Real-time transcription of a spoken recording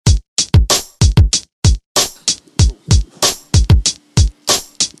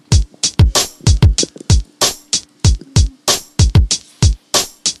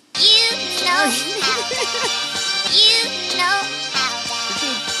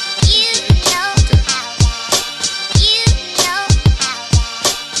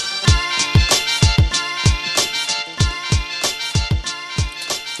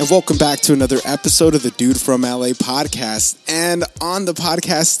welcome back to another episode of the Dude from LA podcast. And on the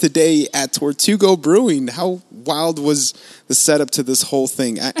podcast today at Tortugo Brewing, how wild was the setup to this whole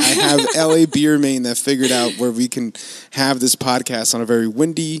thing? I have LA Beer Main that figured out where we can have this podcast on a very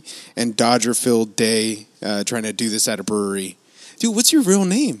windy and Dodger-filled day, trying to do this at a brewery. Dude, what's your real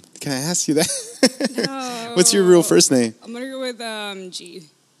name? Can I ask you that? No. What's your real first name? I'm going to go with G.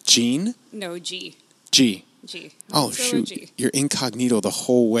 Gene? No, G. G. G. Oh, shoot. G. You're incognito the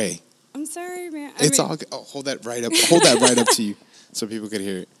whole way. I'm sorry, man. Hold that right up. Hold that right up to you so people could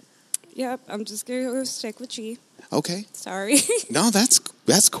hear it. Yep, I'm just going to stick with G. Okay. Sorry. No, that's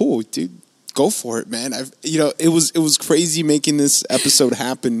cool, dude. Go for it, man. It was crazy making this episode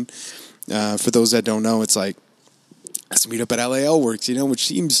happen. For those that don't know, it's like, let's meet up at LAL Works, which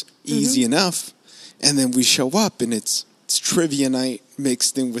seems easy enough. And then we show up and it's trivia night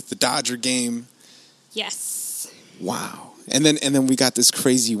mixed in with the Dodger game. Yes. Wow. And then we got this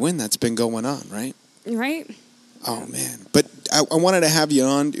crazy win that's been going on, right? Right. Oh, man. But I wanted to have you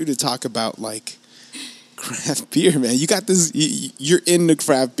on, dude, to talk about, like, craft beer, man. You got this, you're into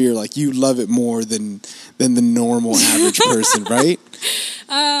craft beer, like, you love it more than the normal average person, right?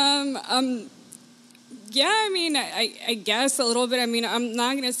 Yeah, I mean, I guess a little bit. I mean, I'm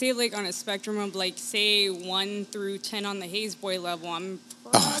not going to say, like, on a spectrum of, like, say, 1 through 10 on the Haze Boy level. I'm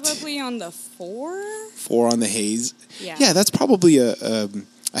probably on the 4. 4 on the Haze. Yeah. Yeah, that's probably a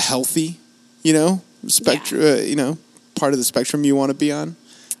healthy, spectrum, part of the spectrum you want to be on.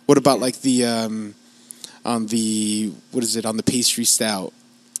 What about, like, the, on the pastry stout?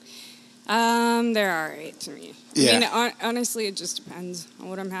 They're all right to me. Yeah. I mean, honestly, it just depends on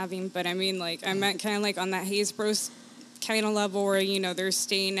what I'm having. But I mean, like, I meant kind of like on that Haze Bros kind of level where, they're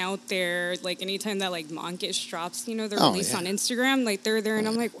staying out there. Like, anytime that, like, Monkish drops, they're released on Instagram. Like, they're there. And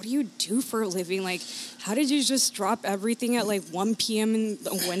I'm like, what do you do for a living? Like, how did you just drop everything at, like, 1 p.m. on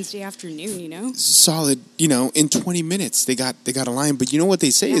a Wednesday afternoon, Solid, in 20 minutes they got a line. But you know what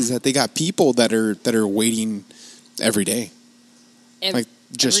they say is that they got people that are waiting every day.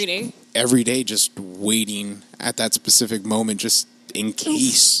 Every day, just waiting at that specific moment, just in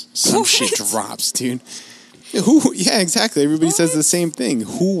case some shit drops, dude. Yeah, exactly. Everybody says the same thing.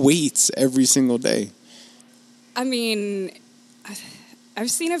 Who waits every single day? I mean, I've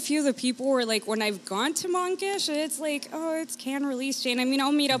seen a few of the people where, like, when I've gone to Monkish, it's like, oh, it's can release day. And I mean,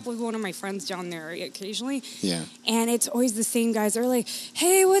 I'll meet up with one of my friends down there occasionally. Yeah. And it's always the same guys. They're like,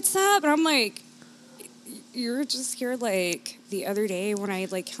 hey, what's up? And I'm like, you're just here, like, the other day when I,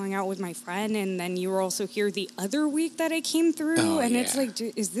 like, hung out with my friend, and then you were also here the other week that I came through, it's like,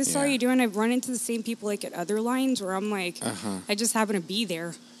 is this all you do? And I've run into the same people, like, at other lines where I'm like, I just happen to be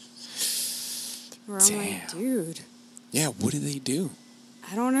there. Where I'm like, dude. Yeah, what do they do?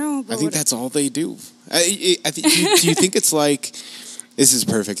 I don't know. I think that's all they do. Do you think it's like... This is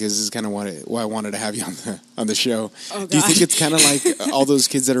perfect. This is kind of why I wanted to have you on the show. Oh, God. Do you think it's kind of like all those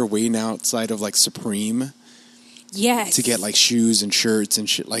kids that are waiting outside of, like, Supreme? Yes. To get, like, shoes and shirts and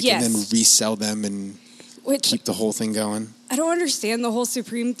shit, like, and then resell them and keep the whole thing going. I don't understand the whole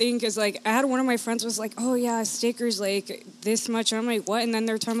Supreme thing because, like, I had one of my friends was like, oh, yeah, stickers, like, this much. And I'm like, what? And then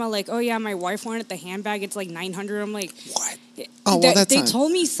they're talking about, like, oh, yeah, my wife wanted the handbag. It's, like, $900. I'm like, what? Oh, well, that's They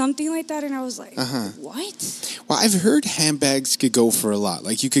told me something like that, and I was like, what? Well, I've heard handbags could go for a lot.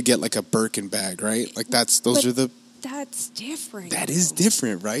 Like, you could get, like, a Birkin bag, right? Like, that's different. That is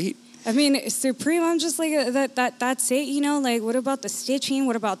different, right? I mean, Supreme, I'm just like, that's it, Like, what about the stitching?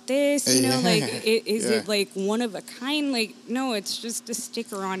 What about this? Like, is it, like, one of a kind? Like, no, it's just a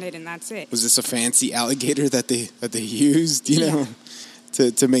sticker on it, and that's it. Was this a fancy alligator that they used,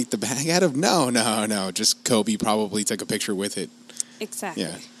 to make the bag out of? No. Just Kobe probably took a picture with it. Exactly.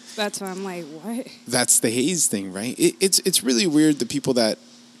 Yeah. That's why I'm like, what? That's the Haze thing, right? It's really weird, the people that,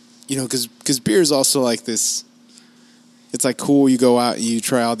 because beer is also like this. It's like cool. You go out, you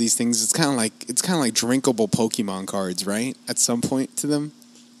try all these things. It's kind of like drinkable Pokemon cards, right? At some point to them.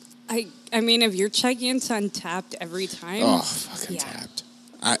 I mean, if you're checking into Untapped every time. Oh, fucking Tapped.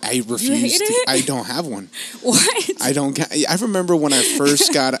 I refuse to. I don't have one. What? I don't. I remember when I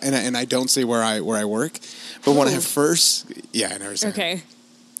first got, and I don't say where I work, but when I first, I never said. Okay.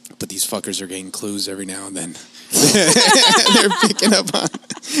 But these fuckers are getting clues every now and then. They're picking up on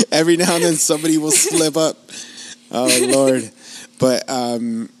every now and then somebody will slip up. Oh, Lord. But, I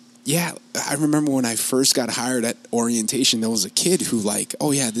remember when I first got hired at orientation, there was a kid who, like,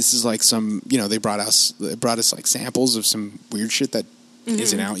 oh, yeah, this is like some, they brought us like samples of some weird shit that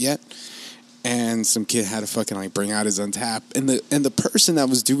isn't out yet. And some kid had to fucking, like, bring out his Untapped. And the person that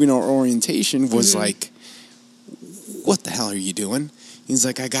was doing our orientation was like, what the hell are you doing? He's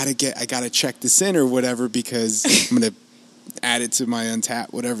like, I gotta check this in or whatever because add it to my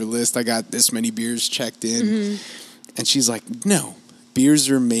Untapped whatever list. I got this many beers checked in. And she's like, no, beers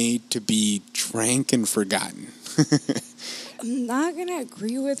are made to be drank and forgotten. I'm not going to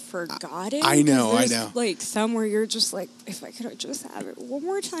agree with forgotten. I know. Like some where you're just like, if I could just have it one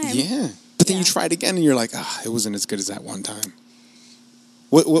more time. Yeah. But then you try it again and you're like, it wasn't as good as that one time.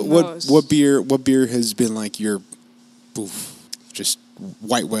 What beer has been like your, just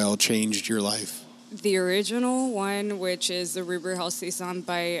White Whale changed your life? The original one, which is the River House Saison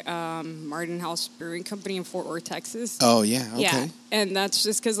by Martin House Brewing Company in Fort Worth, Texas. Oh, yeah. Okay. Yeah, and that's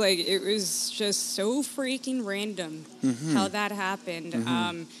just because, like, it was just so freaking random how that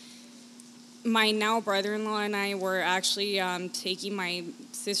happened. My now brother-in-law and I were actually taking my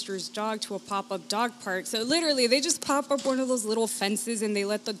sister's dog to a pop-up dog park. So literally, they just pop up one of those little fences and they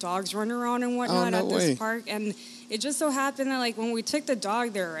let the dogs run around and whatnot at this park. And it just so happened that, like, when we took the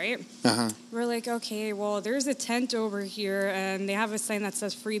dog there, right? We're like, okay, well, there's a tent over here, and they have a sign that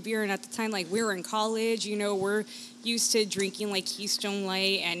says free beer. And at the time, like, we were in college, you know, we're used to drinking, like, Keystone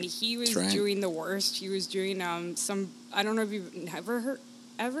Light, and he was doing the worst. He was doing some, I don't know if you've ever heard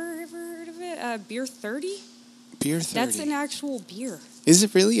of it? Beer 30? Beer 30? That's an actual beer. Is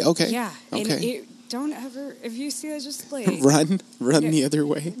it really? Okay. Yeah. Okay. And don't ever, if you see it, just like... Run the other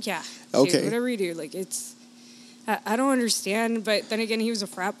way? Yeah. Okay. Dude, whatever you do, like, it's... I don't understand, but then again, he was a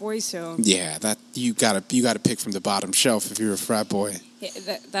frat boy, so... Yeah, that you gotta pick from the bottom shelf if you're a frat boy.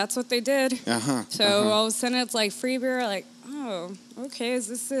 Yeah, that's what they did. So all of a sudden, it's like free beer, like, oh, okay, is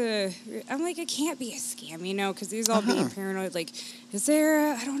this a... I'm like, it can't be a scam, you know, because he's all being paranoid, like, is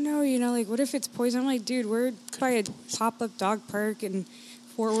there, I don't know, you know, like, what if it's poison? I'm like, dude, we're by a pop-up dog park in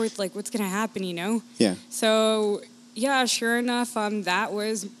Fort Worth, like, what's going to happen, you know? Yeah. So... Yeah, sure enough, that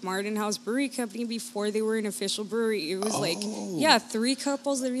was Martin House Brewery Company before they were an official brewery. It was like, 3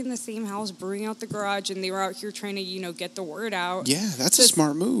 couples living in the same house, brewing out the garage, and they were out here trying to, you know, get the word out. Yeah, that's a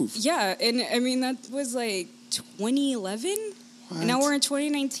smart move. Yeah, and I mean, that was like 2011. What? And now we're in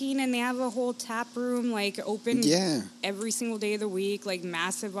 2019, and they have a whole tap room, like, open every single day of the week, like,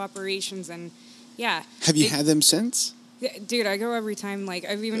 massive operations, and yeah. Have you had them since? Dude, I go every time. Like,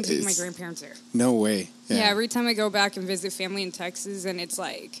 I've even taken my grandparents there. No way. Yeah, every time I go back and visit family in Texas, and it's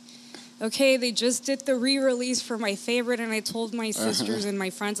like, okay, they just did the re-release for my favorite, and I told my sisters and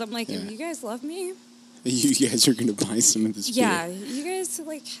my friends, I'm like, if you guys love me, you guys are going to buy some of this beer. Yeah, you guys,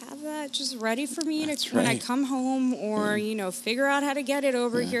 like, have that just ready for me when I come home or, you know, figure out how to get it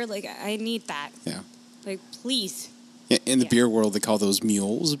over here. Like, I need that. Yeah. Like, please. Yeah, in the beer world, they call those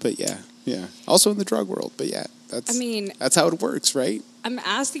mules, but yeah. Also in the drug world, but that's how it works, right? I'm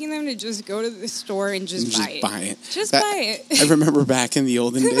asking them to just go to the store and just buy it. Just buy it. I remember back in the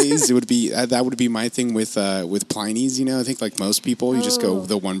olden days, it would be that would be my thing with Pliny's. You know, I think like most people, you just go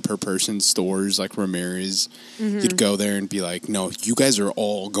the one per person stores like Ramirez. You'd go there and be like, "No, you guys are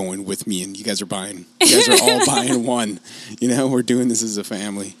all going with me, and you guys are buying. You guys are all buying one. You know, we're doing this as a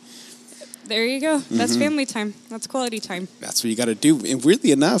family." There you go. That's family time. That's quality time. That's what you got to do. And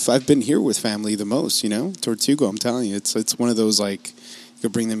weirdly enough, I've been here with family the most, you know, Tortuga. I'm telling you, it's one of those, like, you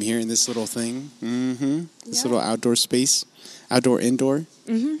could bring them here in this little thing. This little outdoor space, indoor.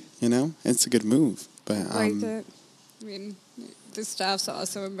 You know, it's a good move. But like that. I mean, the staff's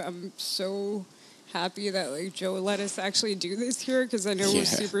awesome. I'm so happy that, like, Joe let us actually do this here because I know we're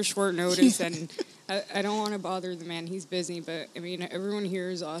super short notice and I don't want to bother the man. He's busy, but I mean, everyone here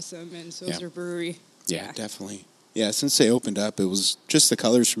is awesome, and so is their brewery. Yeah, definitely. Yeah, since they opened up, it was just the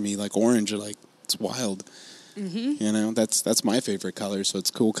colors for me, like orange, are like, it's wild. You know, that's my favorite color, so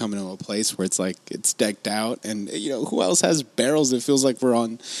it's cool coming to a place where it's like, it's decked out, and, you know, who else has barrels? It feels like we're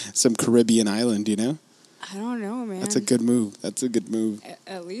on some Caribbean island, you know? I don't know, man. That's a good move.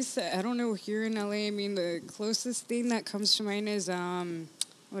 At least, I don't know, here in LA, I mean, the closest thing that comes to mind is,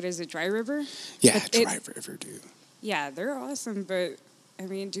 what is it, Dry River? Yeah, Dry River, dude. Yeah, they're awesome, but, I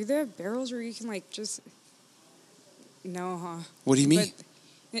mean, do they have barrels where you can, like, just... No, huh? What do you mean?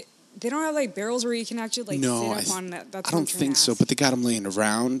 But they don't have, like, barrels where you can actually, like, sit up on that. That's I don't think so, but they got them laying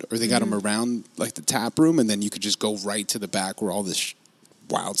around, or they got them around, like, the tap room, and then you could just go right to the back where all this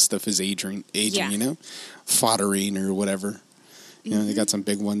wild stuff is aging, you know? Foddering or whatever. You know, they got some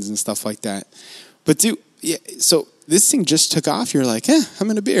big ones and stuff like that. But, dude, yeah, so... This thing just took off. You're like, I'm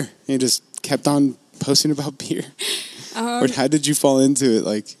in a beer. And you just kept on posting about beer. Or how did you fall into it?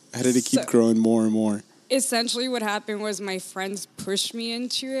 Like, how did it keep growing more and more? Essentially what happened was my friends pushed me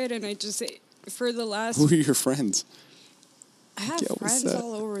into it. And I just, for the last... Who are your friends? I have friends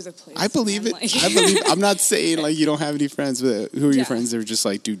all over the place. I believe it. Like, I'm not saying, like, you don't have any friends. But who are your friends? They're just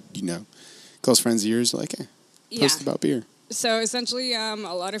like, dude, you know, close friends of yours? Like, post about beer. So essentially, a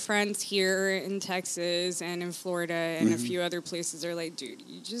lot of friends here in Texas and in Florida and a few other places are like, dude,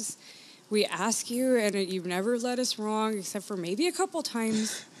 we ask you and you've never led us wrong except for maybe a couple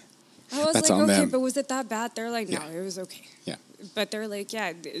times. I was That's like, on okay, them. but was it that bad? They're like, no, Yeah. it was okay. Yeah. But they're like,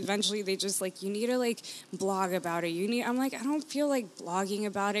 yeah, eventually they just like, you need to like blog about it. I'm like, I don't feel like blogging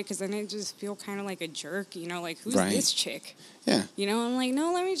about it because then I just feel kind of like a jerk, like, who's Right. this chick? Yeah. I'm like,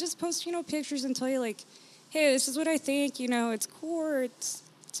 no, let me just post, pictures and tell you like, hey, this is what I think, it's cool or it's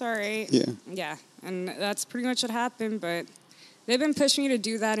all right. Yeah. Yeah, and that's pretty much what happened, but they've been pushing me to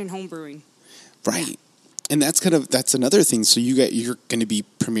do that in home brewing. Right. And that's another thing. So you're going to be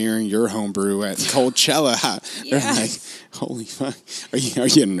premiering your homebrew at Coachella. Yeah. They're like, holy fuck. Are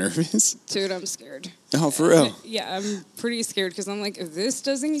you nervous? Dude, I'm scared. Oh, for real? Yeah, I'm pretty scared because I'm like, if this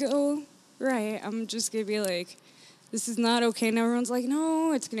doesn't go right, I'm just going to be like, this is not okay. And everyone's like,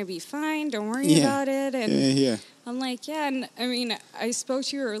 no, it's going to be fine. Don't worry about it. And Yeah. I'm like, yeah. And I mean, I spoke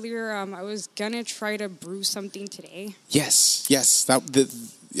to you earlier. I was going to try to brew something today. Yes.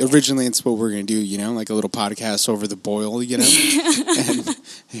 Originally, it's what we're going to do, like a little podcast over the boil, And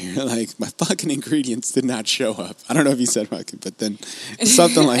you're like, my fucking ingredients did not show up. I don't know if you said fucking, but then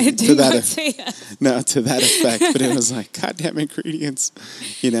something like I to that. say that. No, to that effect. But it was like, goddamn ingredients.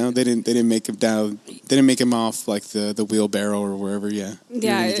 They didn't make them down. They didn't make them off like the wheelbarrow or wherever. Yeah. You're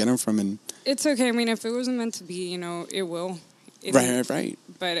gonna get them from. And it's okay. I mean, if it wasn't meant to be, it will. Right.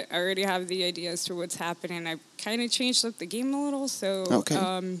 But I already have the idea as to what's happening. I kind of changed up the game a little. So, Okay.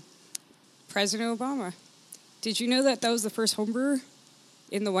 President Obama, did you know that was the first homebrewer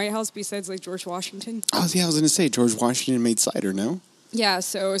in the White House besides like George Washington? Oh yeah, I was gonna say George Washington made cider. No. Yeah.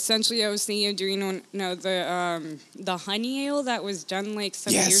 So essentially, I was thinking of doing the honey ale that was done like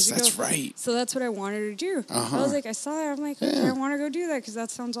 7 years ago. Yes, that's right. So that's what I wanted to do. Uh-huh. I was like, I saw it. I'm like, okay, Yeah. I want to go do that because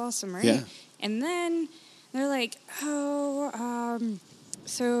that sounds awesome, right? Yeah. And then they're like,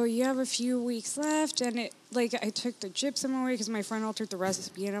 so you have a few weeks left, and I took the gypsum away because my friend altered the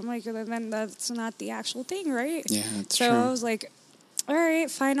recipe, and I'm like, then that's not the actual thing, right? Yeah, that's so true. I was like, all right,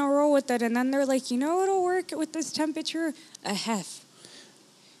 fine, I'll roll with it. And then they're like, what'll work with this temperature? A hef.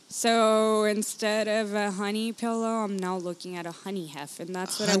 So instead of a honey pillow, I'm now looking at a honey hef, and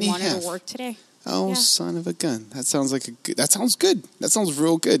that's what Honey I wanted hef. to work today. Oh, Yeah. son of a gun! That sounds like that sounds good. That sounds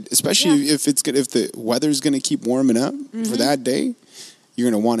real good, especially if it's good. If the weather's going to keep warming up for that day, you're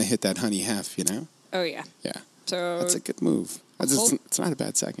going to want to hit that honey half. Oh yeah. Yeah, So that's a good move. It's not a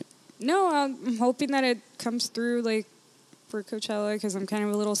bad second. No, I'm hoping that it comes through like for Coachella because I'm kind of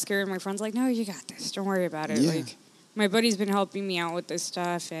a little scared. My friend's like, "No, you got this. Don't worry about it." Yeah. Like, my buddy's been helping me out with this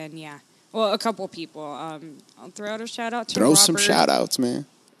stuff, and yeah, well, a couple people. I'll throw out a shout out to Throw Robert, some shout outs, man.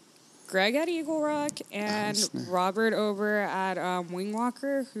 Greg at Eagle Rock, and Nice. Robert over at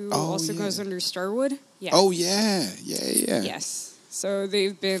Wingwalker, who Oh, also yeah. goes under Starwood. Yeah. Oh yeah. Yes. So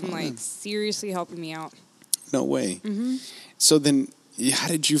they've been Fun. like seriously helping me out. No way. Mm-hmm. So then, how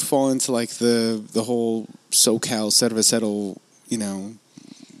did you fall into like the whole SoCal settle,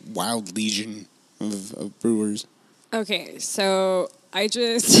 wild legion of brewers? Okay, so I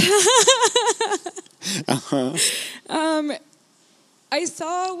just I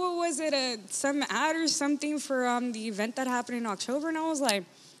saw some ad or something for the event that happened in October, and I was like,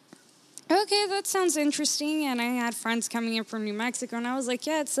 okay, that sounds interesting. And I had friends coming in from New Mexico, and I was like,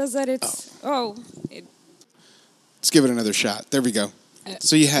 yeah, it says that it's Let's give it another shot. There we go.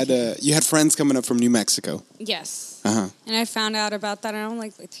 So you had friends coming up from New Mexico. yes. Uh-huh. And I found out about that, and I'm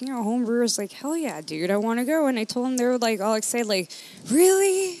like, Latino homebrewers, like, hell yeah, dude, I want to go. And I told them, they were like all excited, like,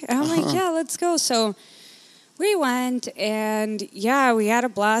 really? And I'm like, yeah, let's go. So we went, and yeah, we had a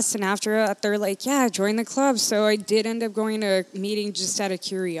blast. And after that, they're like, yeah, join the club. So I did end up going to a meeting just out of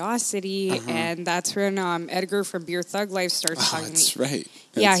curiosity, and that's when Edgar from Beer Thug Life started Oh, talking to me. that's right.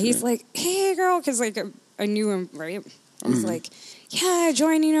 Yeah, That's he's right. like, hey, girl, because like I knew him, right? He's like, yeah,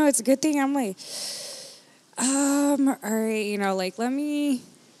 join, it's a good thing. I'm like, all right, like let me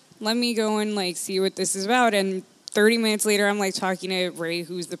go and like see what this is about. And 30 minutes later, I'm like talking to Ray,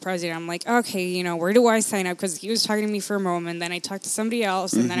 who's the president. I'm like, okay, where do I sign up? Because he was talking to me for a moment. Then I talked to somebody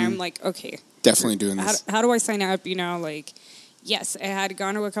else, and then I'm like, okay, Definitely doing this. how do I sign up? Like, yes, I had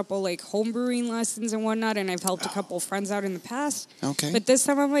gone to a couple like home brewing lessons and whatnot, and I've helped a couple friends out in the past. Okay. But this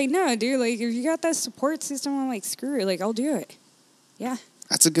time I'm like, no, dude, like if you got that support system, I'm like, screw it, like I'll do it. Yeah.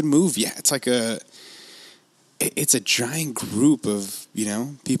 That's a good move. Yeah, it's like it's a giant group of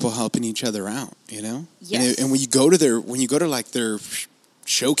people helping each other out. Yes. And when you go to like their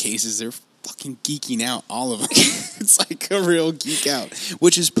showcases, they're fucking geeking out, all of them. It's like a real geek out,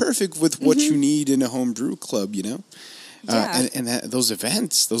 which is perfect with what you need in a home brew club. Yeah. And those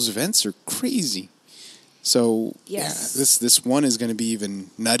events are crazy. So Yes. yeah, this one is going to be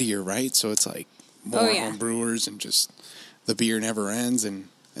even nuttier, right? So it's like more home brewers and just the beer never ends, and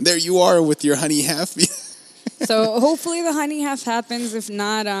there you are with your honey half. So hopefully the honey half happens. If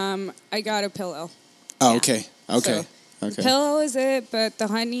not, I got a pillow. Oh, Yeah. okay. So, Okay. pillow is it, but the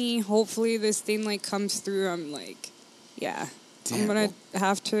honey, hopefully this thing like comes through. I'm like, yeah. Damn. I'm gonna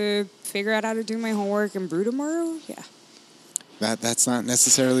have to figure out how to do my homework and brew tomorrow. Yeah. That's not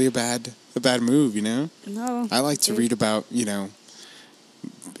necessarily a bad move, you know? No. I like to read about,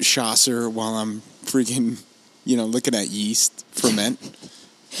 Chaucer while I'm freaking, looking at yeast ferment.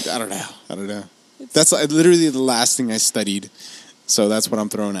 I don't know. That's literally the last thing I studied. So that's what I'm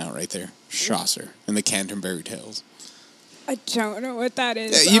throwing out right there. Chaucer and the Canterbury Tales. I don't know what that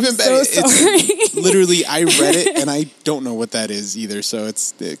is. Even I'm better. so sorry. It's literally, I read it and I don't know what that is either. So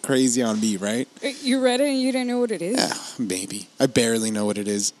it's crazy on me, right? You read it and you didn't know what it is? Yeah, maybe. I barely know what it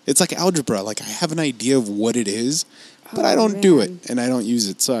is. It's like algebra. Like I have an idea of what it is, but I don't do it and I don't use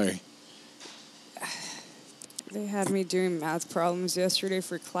it. Sorry. They had me doing math problems yesterday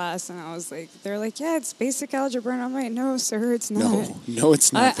for class, and I was like, they're like, yeah, it's basic algebra. And I'm like, no, sir, it's not. No,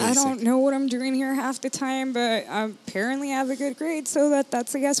 it's not basic. I don't know what I'm doing here half the time, but I apparently have a good grade, so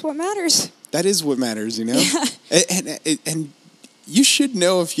that's, I guess, what matters. That is what matters, you know? Yeah. And you should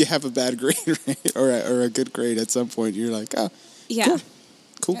know if you have a bad grade, right? or a good grade at some point. You're like, oh, Yeah.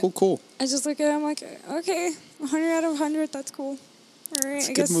 Cool. I just look at it, I'm like, okay, 100 out of 100, that's cool. All right,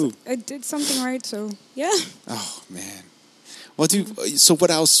 I guess move. I did something right, so yeah. Oh, man. Well, dude, so what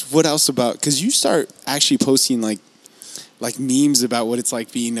else about, because you start actually posting like memes about what it's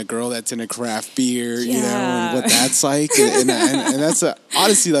like being a girl that's in a craft beer, and what that's like. And that's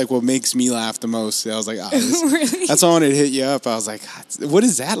honestly like what makes me laugh the most. I was like, Really? That's why I wanted to hit you up. I was like, what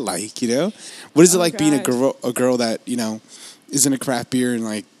is that like, What is it like being a girl that, is in a craft beer and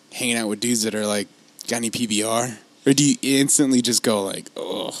like hanging out with dudes that are like, got any PBR? Or do you instantly just go like,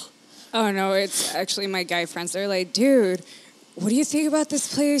 ugh? Oh, no, it's actually my guy friends. They're like, dude, what do you think about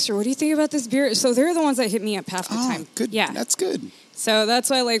this place? Or what do you think about this beer? So they're the ones that hit me up half the time. Good. Yeah. That's good. So that's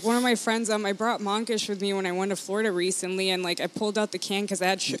why, like, one of my friends, I brought Monkish with me when I went to Florida recently, and, like, I pulled out the can because I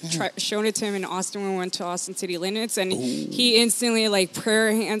had shown it to him in Austin when we went to Austin City Limits, and he instantly, like,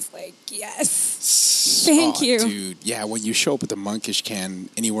 prayer hands, like, yes, thank you. Dude, yeah, when you show up with the Monkish can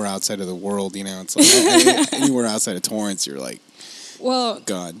anywhere outside of the world, it's like, anywhere outside of Torrance, you're like, well,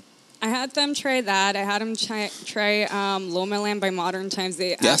 God. I had them try that. I had them try Loma Land by Modern Times.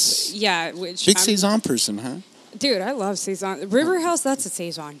 Yes. Which big Saison person, huh? Dude, I love Saison. River House, that's a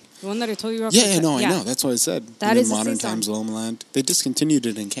Saison. The one that I told you about. I know. That's what I said. That is Modern a Saison. Times Loma Land. They discontinued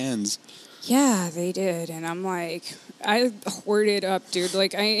it in cans. Yeah, they did. And I'm like, I hoarded up, dude.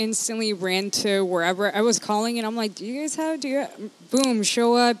 Like, I instantly ran to wherever. I was calling and I'm like, do you guys have, boom,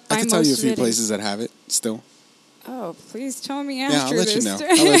 show up. I can tell you a few places that have it still. Oh, please tell me after Yeah, I'll let this. you know.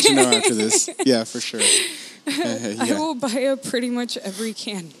 I'll let you know after this. Yeah, for sure. I will buy up pretty much every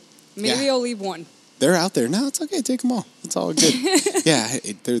can. Maybe I'll leave one. They're out there. No, it's okay. Take them all. It's all good. Yeah,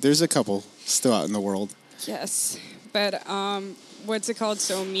 there's a couple still out in the world. Yes. But, what's it called?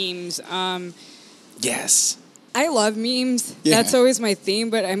 So, memes. Yes. I love memes. Yeah. That's always my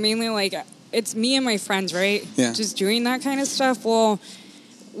theme, but I mainly like, it's me and my friends, right? Yeah. Just doing that kind of stuff. Well,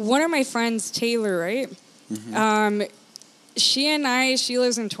 one of my friends, Taylor, right? Mm-hmm. She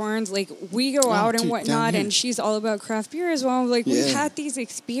lives in Torrance. Like, we go out and whatnot, and she's all about craft beer as well. Like, we've had these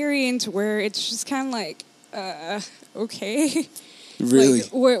experiences where it's just kind of like, okay. Really?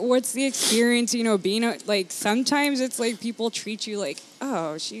 Like, what's the experience, being, like, sometimes it's like people treat you like,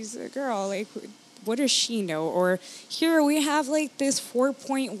 oh, she's a girl. Like, what does she know? Or here we have, like, this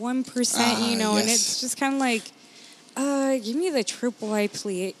 4.1%, and it's just kind of like, give me the triple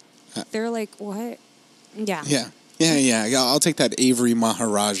IPA. They're like, what? Yeah. Yeah. I'll take that Avery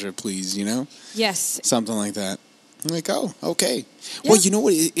Maharaja, please, Yes. Something like that. I'm like, oh, okay. Yeah. Well, you know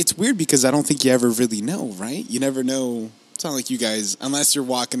what? It's weird because I don't think you ever really know, right? You never know. It's not like you guys, unless you're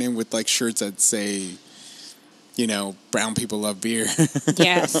walking in with, like, shirts that say, brown people love beer.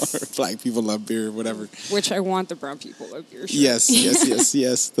 Yes. Or black people love beer, or whatever. Which I want the brown people love beer shirt.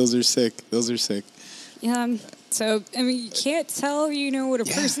 Yes. Those are sick. Yeah. So, I mean, you can't tell, what a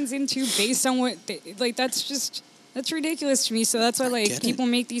person's into based on what, that's ridiculous to me. So that's why, like, people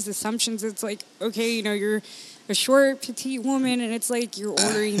make these assumptions. It's like, okay, you're a short, petite woman, and it's like you're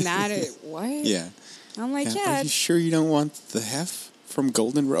ordering that at what? Yeah. I'm like, yeah. Are you sure you don't want the hef from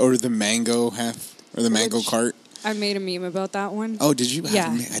Golden or the mango hef or the mango cart? I made a meme about that one. Oh, did you? Yeah.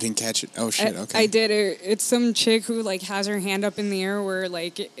 I didn't catch it. Oh, shit. Okay. I did. It's some chick who, like, has her hand up in the air where,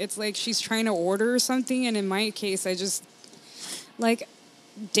 like, it's like she's trying to order something. And in my case, I just, like,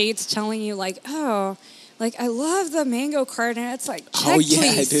 dates telling you, like, oh, Like, I love the mango cart, and it's like, check, Oh, yeah,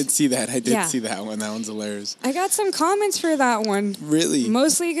 please. I did see that. I did Yeah. see that one. That one's hilarious. I got some comments for that one. Really?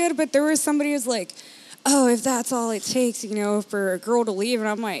 Mostly good, but there was somebody who's like, oh, if that's all it takes, for a girl to leave. And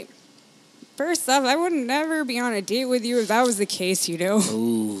I'm like, first off, I would never be on a date with you if that was the case, Ooh.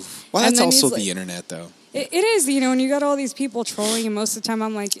 Well, And that's then also he's like- the internet, though. It is, and you got all these people trolling, and most of the time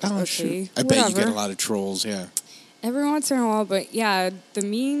I'm like, Oh, okay, shoot. I whatever. bet you get a lot of trolls, yeah. Every once in a while, but yeah, the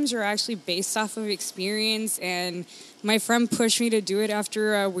memes are actually based off of experience, and my friend pushed me to do it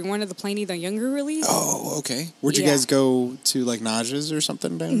after we went to the Pliny the Younger release. Oh, okay. Where'd you Yeah. guys go to, like, Najas or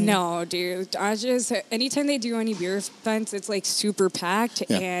something down here? No, dude. Anytime they do any beer events, it's like super packed.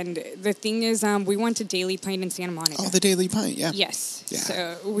 Yeah. And the thing is, we went to Daily Pint in Santa Monica. Oh, the Daily Pint, yeah. Yes. Yeah.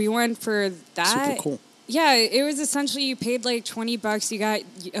 So we went for that. Super cool. Yeah, it was essentially you paid like $20. You got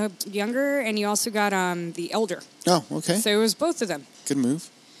younger, and you also got the elder. Oh, okay. So it was both of them. Good move.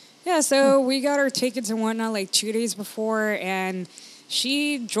 Yeah, so we got our tickets and whatnot like 2 days before, and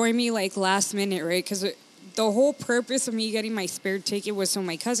she joined me like last minute, right? Because the whole purpose of me getting my spare ticket was so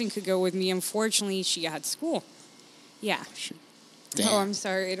my cousin could go with me. Unfortunately, she had school. Yeah. Damn. Oh, I'm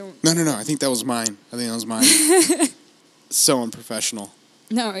sorry. I don't. No. I think that was mine. So unprofessional.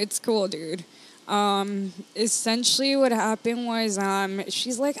 No, it's cool, dude. Essentially what happened was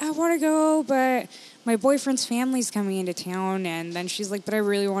she's like, I want to go, but my boyfriend's family's coming into town. And then she's like, but I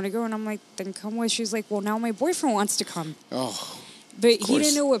really want to go. And I'm like, then come with. She's like, well, now my boyfriend wants to come. Oh, But he course.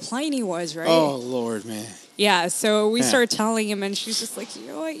 didn't know what Pliny was, right? oh, Lord, man. Yeah, so we Yeah. started telling him, and she's just like, you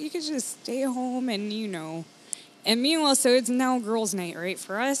know what, you could just stay home and, And meanwhile, so it's now girls' night, right,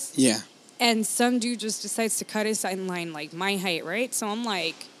 for us? Yeah. And some dude just decides to cut us in line, like my height, right? So I'm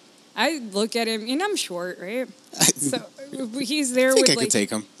like, I look at him, and I'm short, right? So he's there I think with I like, could take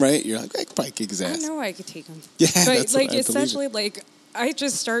him, right? You're like, I could probably kick his I ass. know I could take him. Yeah, But that's like what I believe essentially, it. like I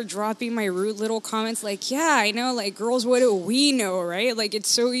just start dropping my rude little comments, like, yeah, I know, like girls, what do we know, right? Like it's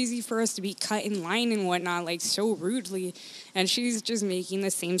so easy for us to be cut in line and whatnot, like so rudely, and she's just making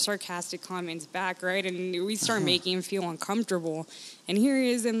the same sarcastic comments back, right? And we start making him feel uncomfortable, and here he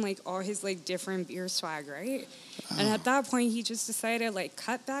is in like all his like different beer swag, right? And at that point, he just decided like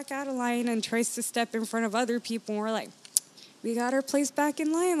cut back out of line and tries to step in front of other people, and we're like, we got our place back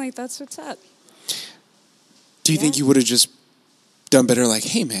in line, like that's what's up. Do you think you would have just done better like,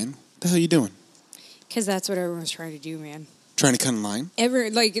 hey, man, what the hell you doing? Because that's what everyone's trying to do, man. Trying to cut in line?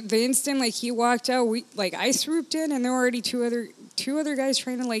 Like the instant like he walked out, I swooped in, and there were already two other guys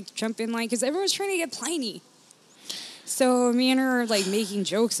trying to like jump in line because everyone's trying to get Pliny. So me and her are like making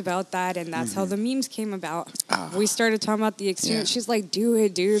jokes about that, and that's how the memes came about. We started talking about the exchange. Yeah. She's like, "Do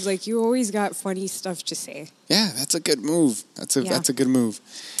it, dude! Like you always got funny stuff to say." Yeah, that's a good move. That's a good move.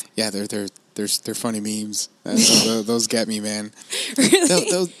 Yeah, they're funny memes. Those get me, man. Really?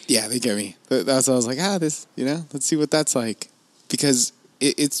 Those, yeah, they get me. That's why I was like, this, let's see what that's like, because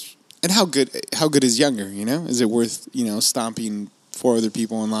it's and how good is younger, Is it worth stomping 4 other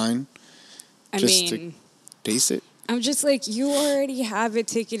people in line to taste it? I'm just like, you already have a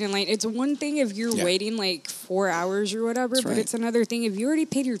ticket in line. It's one thing if you're Yeah. waiting like 4 hours or whatever, That's but right. it's another thing if you already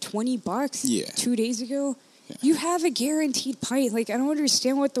paid your $20 Yeah. 2 days ago. Yeah. You have a guaranteed pint. Like, I don't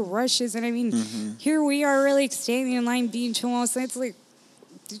understand what the rush is. And I mean, Mm-hmm. here we are really standing in line being chill. And it's like,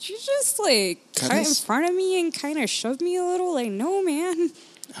 did you just like Cut cut in us? front of me and kind of shove me a little? Like, no, man.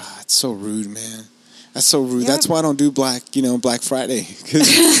 It's so rude, man. That's so rude. Yep. That's why I don't do Black Friday,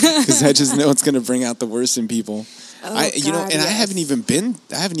 because I just know it's going to bring out the worst in people. Oh, I God, yes. I haven't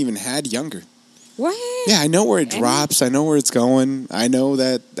even had younger. What? Yeah, I know where it Any- drops. I know where it's going. I know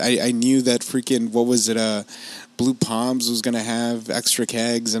that I knew that freaking, what was it, Blue Palms was going to have extra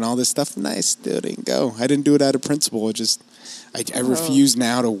kegs and all this stuff, and I still didn't go. I didn't do it out of principle. I refuse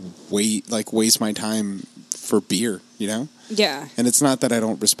now to waste my time for beer, Yeah. And it's not that I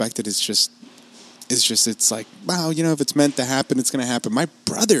don't respect it. It's like, wow, if it's meant to happen, it's going to happen. My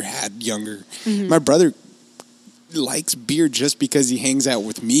brother had younger. Mm-hmm. My brother likes beer just because he hangs out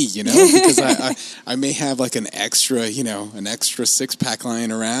with me, because I may have like an extra 6-pack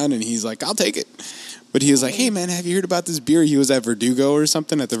lying around, and he's like, I'll take it. But he was like, hey man, have you heard about this beer? He was at Verdugo or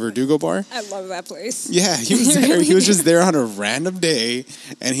something, at the Verdugo bar. I love that place. Yeah, he was there. He was just there on a random day,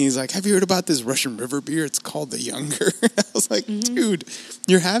 and he's like, have you heard about this Russian River beer? It's called the Younger. I was like, dude,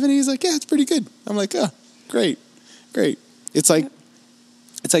 you're having it? He's like, yeah, it's pretty good. I'm like, oh, great. It's like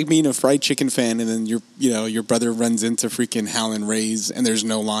being a fried chicken fan, and then your brother runs into freaking Howlin' Ray's, and there's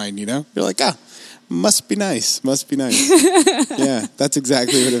no line. You're like, must be nice. Yeah, that's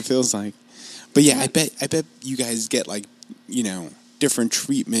exactly what it feels like. But yeah, I bet you guys get like different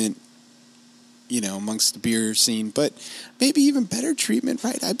treatment, amongst the beer scene, but maybe even better treatment,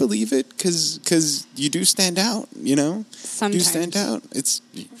 right? I believe it because you do stand out, Sometimes. You stand out. It's,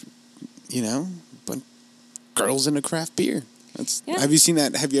 but girls into craft beer. Have you seen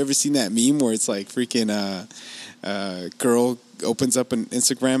that? Have you ever seen that meme where it's like freaking girl opens up an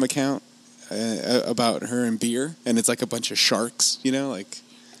Instagram account about her and beer, and it's like a bunch of sharks, like.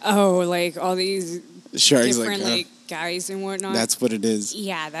 Oh, like all these sharks, different guys and whatnot. That's what it is.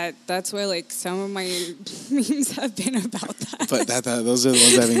 Yeah, that's why some of my memes have been about that. But those are the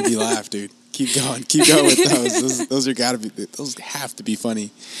ones that make me laugh, dude. Keep going with those. Those have to be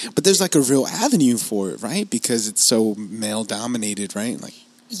funny. But there's like a real avenue for it, right? Because it's so male dominated, right? Like.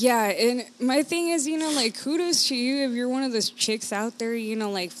 Yeah, and my thing is, kudos to you if you're one of those chicks out there,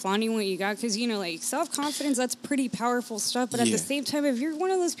 flaunting what you got. Because, self-confidence, that's pretty powerful stuff. But at the same time, if you're one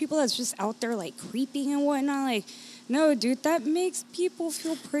of those people that's just out there, creeping and whatnot, no, dude, that makes people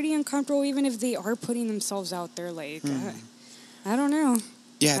feel pretty uncomfortable, even if they are putting themselves out there. I don't know.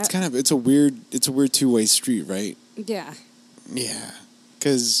 Yeah, it's a weird two-way street, right? Yeah. Yeah.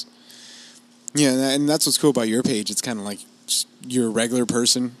 Because, and that's what's cool about your page. It's kind of like, you're a regular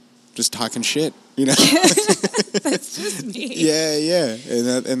person just talking shit, That's just me. Yeah,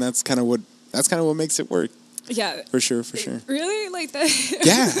 and that's kind of what makes it work. Yeah, for sure. Really, like that?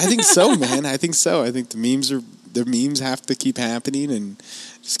 Yeah, I think so, man. I think the memes have to keep happening and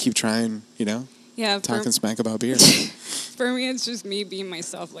just keep trying, Yeah, talking smack about beer. For me, it's just me being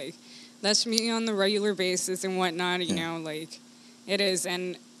myself. That's me on the regular basis and whatnot. It is,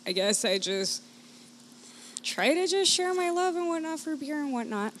 and I guess I just try to just share my love and whatnot for beer and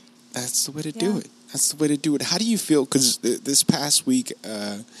whatnot. That's the way to do it. That's the way to do it. How do you feel? Because this past week,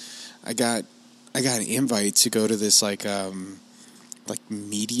 I got an invite to go to this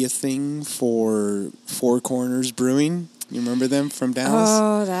media thing for Four Corners Brewing. You remember them from Dallas?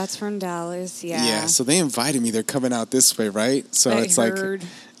 Oh, that's from Dallas. Yeah. Yeah. So they invited me. They're coming out this way, right? So I it's heard.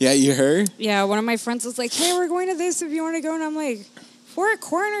 Yeah, you heard? Yeah. One of my friends was like, "Hey, we're going to this if you want to go," and I'm like, Four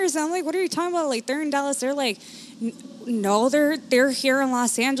Corners. I'm like, what are you talking about? They're in Dallas. They're like, no, they're here in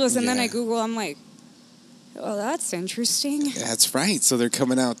Los Angeles. And then I Google, I'm like, oh, that's interesting. That's right. So they're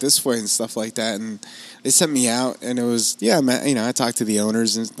coming out this way and stuff like that. And they sent me out, and it was, I talked to the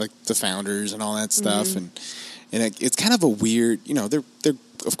owners and the founders and all that stuff. Mm-hmm. And it's kind of a weird, they're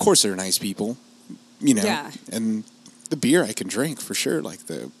of course they're nice people, Yeah. And the beer I can drink for sure,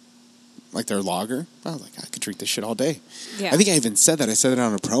 their lager. I was like, I could drink this shit all day. Yeah. I think I even said that. I said it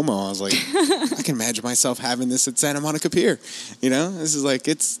on a promo. I was like, I can imagine myself having this at Santa Monica Pier. This is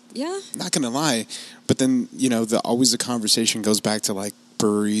it's not going to lie. But then, always the conversation goes back to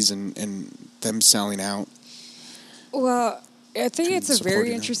breweries and them selling out. Well, I think it's a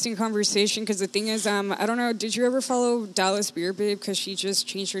very interesting conversation because the thing is, I don't know, did you ever follow Dallas Beer Babe? Because she just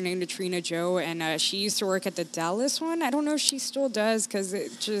changed her name to Trina Jo, and she used to work at the Dallas one. I don't know if she still does because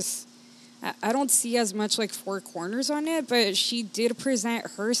it just... I don't see as much Four Corners on it, but she did present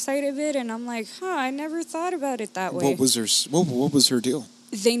her side of it, and I'm like, I never thought about it that way. What was her deal?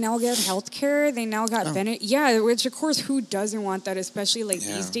 They now get healthcare. They now got benefit. Yeah, which of course, who doesn't want that? Especially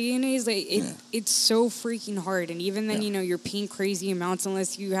these days and age, it's so freaking hard. And even then, you're paying crazy amounts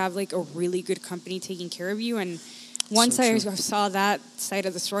unless you have a really good company taking care of you. And once I saw that side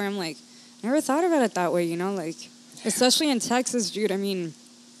of the story, I'm like, I never thought about it that way. Especially in Texas, dude. I mean.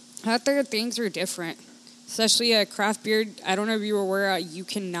 Out there, things are different. Especially at craft beer. I don't know if you were aware, you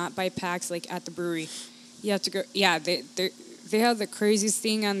cannot buy packs at the brewery. You have to go. Yeah, they have the craziest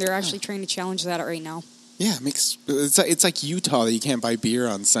thing, and they're actually trying to challenge that right now. Yeah, it's like Utah that you can't buy beer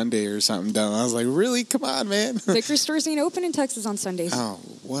on Sunday or something. Down. I was like, really? Come on, man. Liquor stores ain't open in Texas on Sundays. Oh,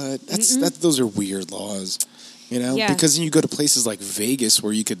 what? Those are weird laws. Because then you go to places like Vegas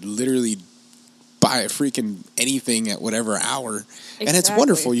where you could literally buy a freaking anything at whatever hour. Exactly. And it's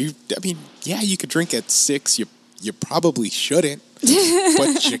wonderful. You could drink at 6. You probably shouldn't,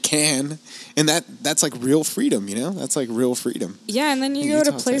 but you can. And that's real freedom, That's real freedom. Yeah, and then you go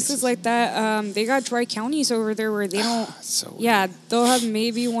to places Texas. Like that. They got dry counties over there where they don't. So they'll have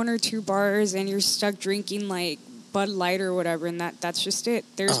maybe 1 or 2 bars, and you're stuck drinking Bud Light or whatever, and that's just it.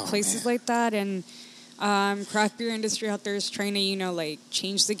 There's places like that, and craft beer industry out there is trying to,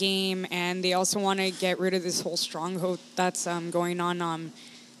 change the game, and they also want to get rid of this whole stronghold that's going on.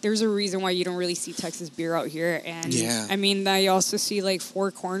 There's a reason why you don't really see Texas beer out here, and I mean, I also see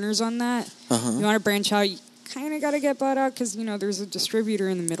Four Corners on that. Uh-huh. You want to branch out, you kind of got to get bought out because there's a distributor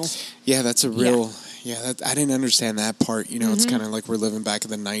in the middle. Yeah, that's a real. Yeah, I didn't understand that part. It's kind of like we're living back in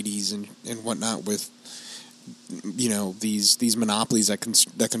the '90s and whatnot with. These monopolies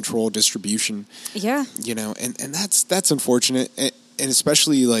that control distribution. Yeah. And that's unfortunate. and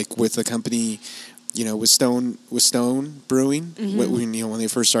especially like with the company, with Stone Brewing, when they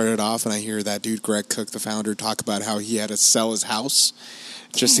first started off, and I hear that dude Greg Cook, the founder, talk about how he had to sell his house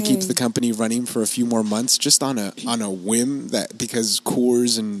just to keep the company running for a few more months, just on a whim, that because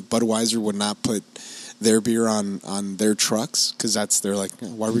Coors and Budweiser would not put their beer on their trucks, because they're like,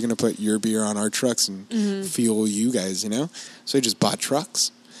 why are we going to put your beer on our trucks and fuel you guys, So he just bought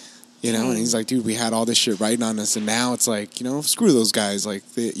trucks, and he's like, dude, we had all this shit riding on us, and now it's like, screw those guys, like,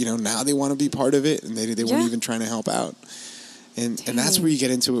 now they want to be part of it, and they weren't even trying to help out, and that's where you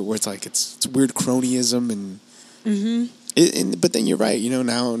get into it, where it's like it's weird cronyism, and but then you're right,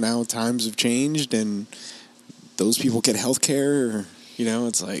 now times have changed, and those people get health care,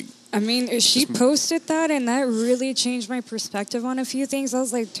 it's like. I mean, she posted that, and that really changed my perspective on a few things. I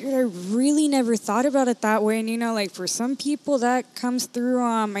was like, dude, I really never thought about it that way. And, like, for some people, that comes through.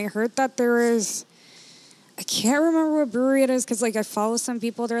 I heard that there is, I can't remember what brewery it is, because, like, I follow some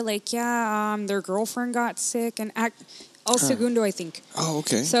people. They're like, yeah, their girlfriend got sick, and El Segundo, I think. Oh,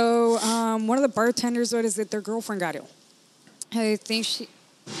 okay. So one of the bartenders, what is it, their girlfriend got ill. I think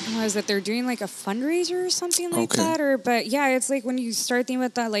was that they're doing like a fundraiser or something like that, but yeah, it's like when you start thinking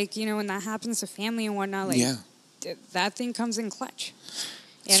about that, like, when that happens to family and whatnot, like that thing comes in clutch.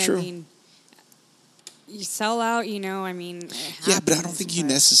 And it's true. I mean, you sell out, I mean, yeah, but I don't think you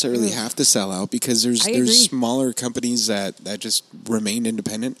necessarily have to sell out, because there's smaller companies that just remain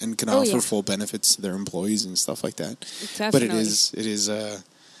independent and can offer full benefits to their employees and stuff like that. Definitely. But it is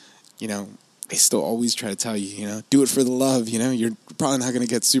they still always try to tell you, do it for the love, you're probably not going to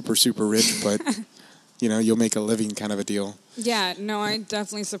get super, super rich, but, you'll make a living kind of a deal. Yeah, no, I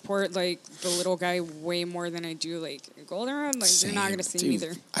definitely support, like, the little guy way more than I do, like, Goldenrod. Like, you're not going to see me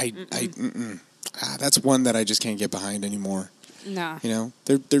either. That's one that I just can't get behind anymore. Nah.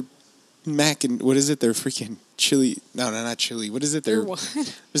 They're mac and, what is it? They're freaking chili. No, not chili. What is it? They're what?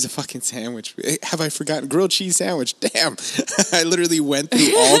 There's a fucking sandwich. Have I forgotten? Grilled cheese sandwich. Damn. I literally went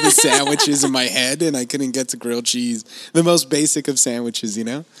through all the sandwiches in my head, and I couldn't get to grilled cheese. The most basic of sandwiches,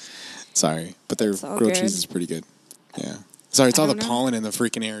 Sorry, but their grilled cheese is pretty good. Yeah. Sorry, it's all the pollen in the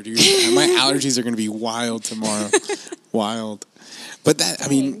freaking air, dude. My allergies are going to be wild tomorrow. Wild. But that, I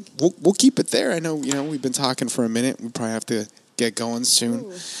mean, we'll keep it there. I know, we've been talking for a minute. We probably have to get going soon.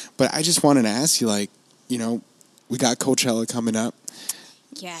 Ooh. But I just wanted to ask you, like, we got Coachella coming up.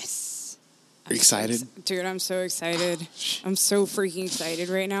 Yes. Are you excited? Dude, I'm so excited. I'm so freaking excited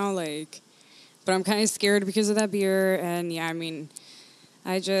right now. Like, but I'm kind of scared because of that beer. And yeah, I mean,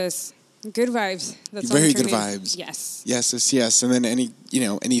 good vibes. That's very good vibes. Yes. Yes. And then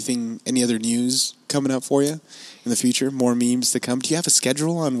any other news coming up for you in the future? More memes to come? Do you have a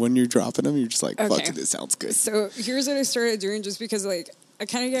schedule on when you're dropping them? You're just like, fuck it, this sounds good. So here's what I started doing, just because, like, I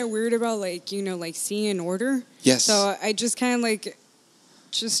kind of get weird about, like, like seeing an order. Yes. So I just kind of, like,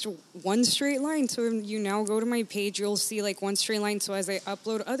 just one straight line. So you now go to my page, you'll see, like, one straight line. So as I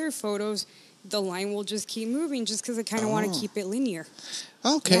upload other photos, the line will just keep moving, just because I kind of want to keep it linear.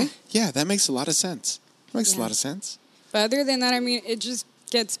 Okay. Yeah, that makes a lot of sense. Makes a lot of sense. But other than that, I mean, it just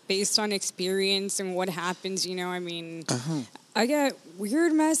gets based on experience and what happens, I mean, I get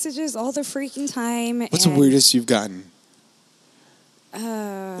weird messages all the freaking time. What's the weirdest you've gotten?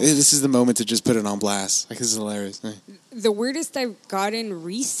 This is the moment to just put it on blast. Like, this is hilarious. The weirdest I've gotten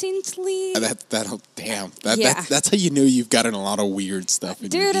recently. That's how you know you've gotten a lot of weird stuff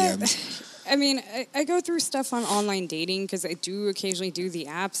in your DMs. I mean, I go through stuff on online dating, because I do occasionally do the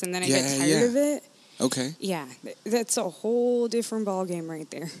apps, and then I get tired of it. Okay. Yeah, that's a whole different ballgame right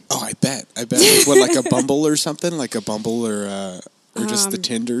there. Oh, I bet. What, like a Bumble or something? Like a Bumble or just the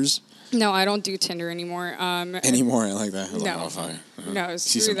Tinders? No, I don't do Tinder anymore. I like that. No,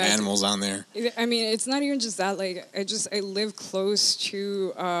 see some animals on there. I mean, it's not even just that. Like, I live close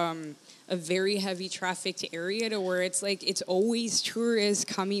to a very heavy trafficked area, to where it's like it's always tourists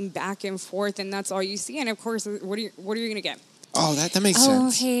coming back and forth, and that's all you see. And of course, what are you gonna get? Oh, that makes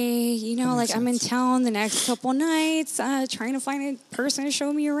sense. Oh, hey, like, I'm in town the next couple nights, trying to find a person to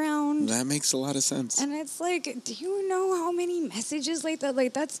show me around. That makes a lot of sense. And it's like, do you know how many messages like that?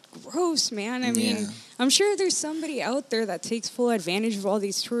 Like, that's gross, man. I mean, I'm sure there's somebody out there that takes full advantage of all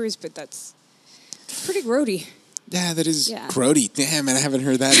these tourists, but that's pretty grody. Yeah, that is grody. Damn, man, I haven't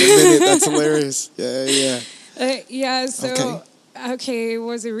heard that in a minute. That's hilarious. Yeah. So... Okay,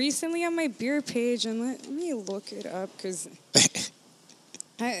 was it recently on my beer page? And let me look it up, because,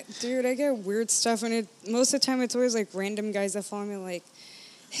 dude, I get weird stuff, and most of the time it's always like random guys that follow me, like,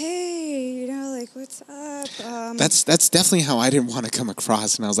 hey, like, what's up? That's definitely how I didn't want to come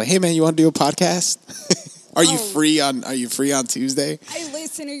across, and I was like, hey, man, you want to do a podcast? Are you free on Tuesday? I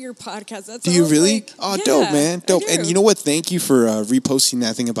listen to your podcast. That's Do you really? Like, oh, yeah, dope, man, dope. I And do. you know what? Thank you for reposting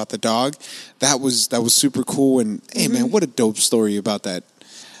that thing about the dog. That was super cool. And hey, man, what a dope story about that.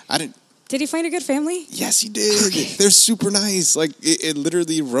 I didn't. Did he find a good family? Yes, he did. They're super nice. Like it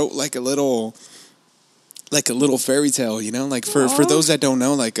literally wrote like a little fairy tale, you know. Like for those that don't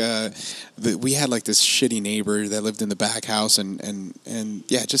know, like we had like this shitty neighbor that lived in the back house, and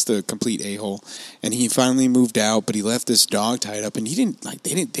yeah, just a complete a-hole. And he finally moved out, but he left this dog tied up, and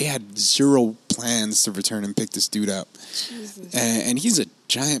they had zero plans to return and pick this dude up. Jesus. And he's a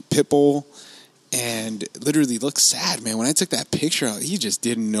giant pit bull. And literally looks sad, man. When I took that picture out, he just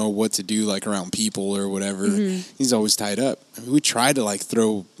didn't know what to do, like around people or whatever. He's always tied up. I mean, we tried to like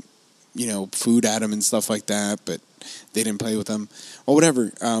throw, food at him and stuff like that, but they didn't play with him. Well,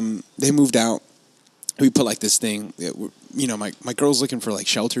 whatever. They moved out. We put like this thing. My girl's looking for like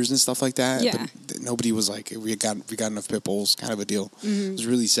shelters and stuff like that. Yeah. But nobody was like, we got enough pit bulls, kind of a deal. It was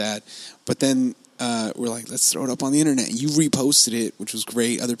really sad. But then we're like, let's throw it up on the internet. You reposted it, which was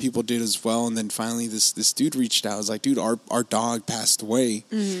great. Other people did as well. And then finally this dude reached out. I was like, dude, our dog passed away,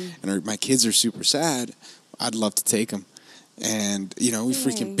 and my kids are super sad. I'd love to take him. And, we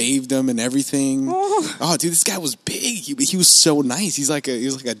freaking bathed him and everything. Oh, dude, this guy was big. He was so nice. He was like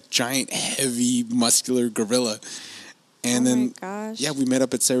a giant, heavy, muscular gorilla. And then, my gosh. yeah, we met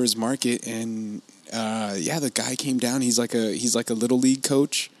up at Sarah's Market, and the guy came down. He's like a little league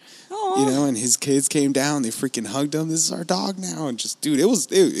coach. And his kids came down. They freaking hugged him. This is our dog now, and just, dude, it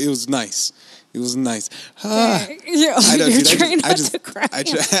was nice. It was nice. I know, dude, trying not to cry.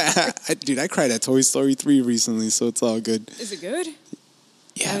 Dude, I cried at Toy Story 3 recently, so it's all good. Is it good?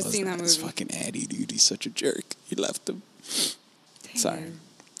 Yeah, I haven't seen that It's movie. fucking Eddie, dude. He's such a jerk. He left him. Dang. Sorry.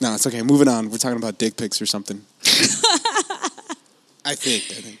 No, it's okay. Moving on. We're talking about dick pics or something. I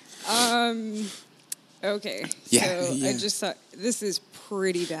think. Okay. Yeah, So yeah. I just thought this is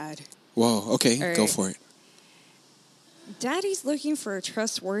pretty bad. Whoa. Okay, All go right. for it. Daddy's looking for a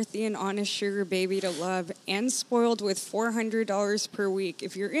trustworthy and honest sugar baby to love and spoiled with $400 per week.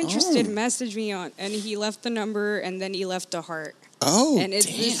 If you're interested, message me on. And he left the number, and then he left a heart. Oh, And it's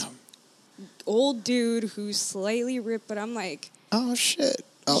damn. this old dude who's slightly ripped, but I'm like, Oh, shit.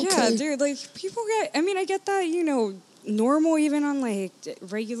 Okay. yeah, dude, like people I get that, normal even on like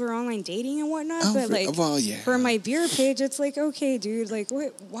regular online dating and whatnot, Oh, but like well, yeah. for my beer page, it's like, okay, dude, like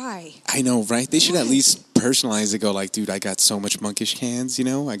what? Why? I know, right? They should at What? least personalize it. Go like, dude, I got so much monkish cans.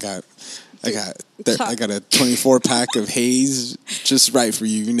 I got a 24 pack of Haze just right for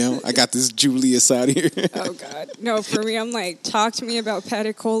you. I got this Julius out here. Oh God, no! For me, I'm like, talk to me about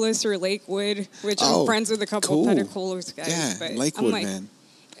Peticolas or Lakewood, which Oh, I'm friends with a couple cool. Peticolas guys. Yeah, but Lakewood, I'm like, man.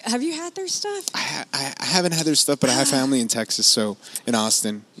 have you had their stuff? I haven't had their stuff, but I have family in Texas, so in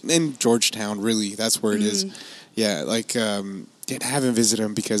Austin, in Georgetown, really, that's where it is. Yeah, like I haven't visited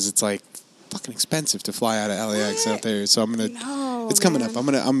them because it's like fucking expensive to fly out of LAX What? out there. So I'm gonna. No, it's coming man.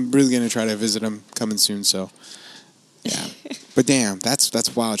 up. I'm really gonna try to visit them coming soon. So yeah, but damn,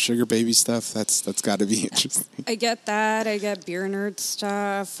 that's wild. Sugar baby stuff. That's got to be interesting. I get that. I get beer nerd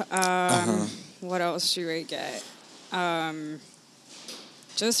stuff. Uh-huh. What else do I get?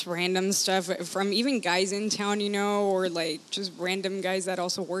 Just random stuff from even guys in town, or like just random guys that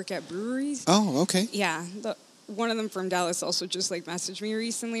also work at breweries. Oh, okay. Yeah, one of them from Dallas also just like messaged me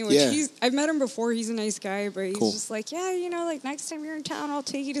recently. Which Yeah. I've met him before. He's a nice guy, but he's Cool. just like, yeah, like next time you're in town, I'll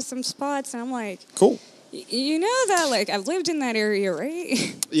take you to some spots. And I'm like, Cool. you know that like I've lived in that area,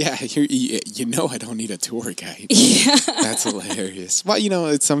 right? Yeah, I don't need a tour guide. Yeah. That's hilarious. Well,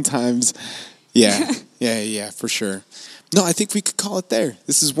 it's sometimes, yeah, for sure. No, I think we could call it there.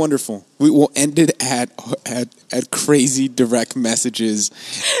 This is wonderful. We will end it at crazy direct messages.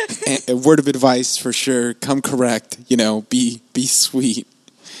 And a word of advice for sure. Come correct. Be sweet.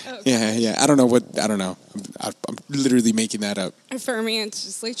 Okay. Yeah. I don't know. I'm literally making that up. For me, it's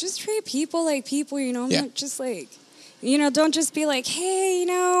just like, just treat people like people, I'm Yeah. not just like, don't just be like, hey,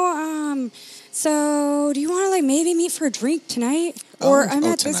 so do you want to like maybe meet for a drink tonight? Or I'm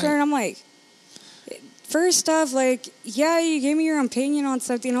at this tonight. where I'm like, first off, like, yeah, you gave me your opinion on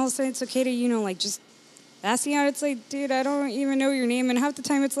something. Also, it's okay to, like, just ask me out. It's like, dude, I don't even know your name. And half the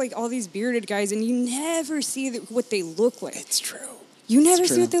time, it's like all these bearded guys, and you never see what they look like. It's true. You never It's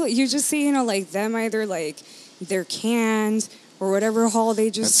see true. what they look. You just see, like them either like their cans or whatever haul they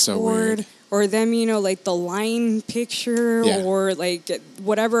just That's so scored, weird. or them, like the line picture, Yeah. or like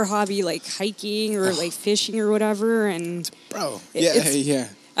whatever hobby, like hiking or like fishing or whatever. And Bro. It's- Yeah.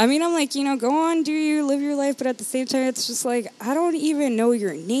 I mean, I'm like, go on, do you live your life, but at the same time, it's just like, I don't even know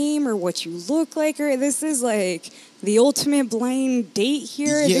your name or what you look like, or this is like the ultimate blind date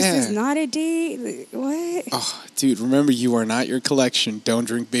here. Yeah. This is not a date. What? Oh, dude, remember, you are not your collection. Don't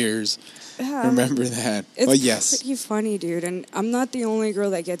drink beers. Remember that. It's Well, yes. pretty funny, dude. And I'm not the only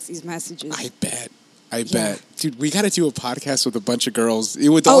girl that gets these messages. I bet. Dude, we got to do a podcast with a bunch of girls.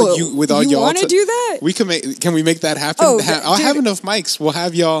 With all you y'all. want to do that? Can we make that happen? Oh, I'll dude. have enough mics. We'll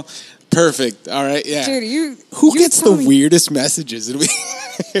have y'all. Perfect. All right. Yeah. Dude, Who you gets the tell me. weirdest messages?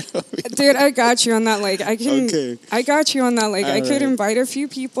 Dude, I got you on that. Like, Okay. I got you on that. Like, All I could right. invite a few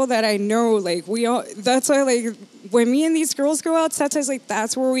people that I know. Like, that's why, like, when me and these girls go out, sometimes, like,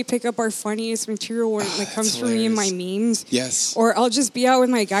 that's where we pick up our funniest material when it comes from me and my memes. Yes. Or I'll just be out with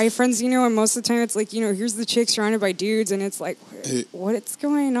my guy friends, and most of the time it's like, here's the chick surrounded by dudes, and it's like, what's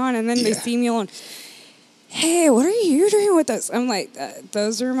going on? And then they Yeah. see me alone. Hey, what are you doing with us? I'm like,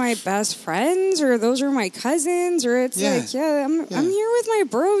 those are my best friends, or those are my cousins, or it's like, I'm here with my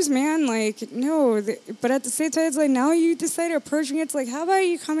bros, man. Like, no, but at the same time, it's like, now you decide to approach me. It's like, how about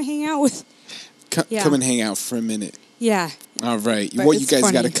you come hang out with? Come and hang out for a minute. Yeah. All right. But What you it's guys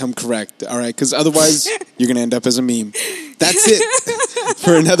funny. got to come correct. All right. Because otherwise, you're going to end up as a meme. That's it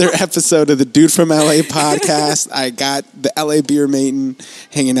for another episode of the Dude from LA podcast. I got the LA Beer Maiden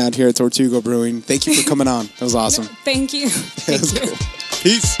hanging out here at Tortuga Brewing. Thank you for coming on. That was awesome. Thank you. That was cool.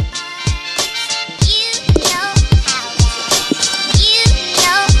 Peace.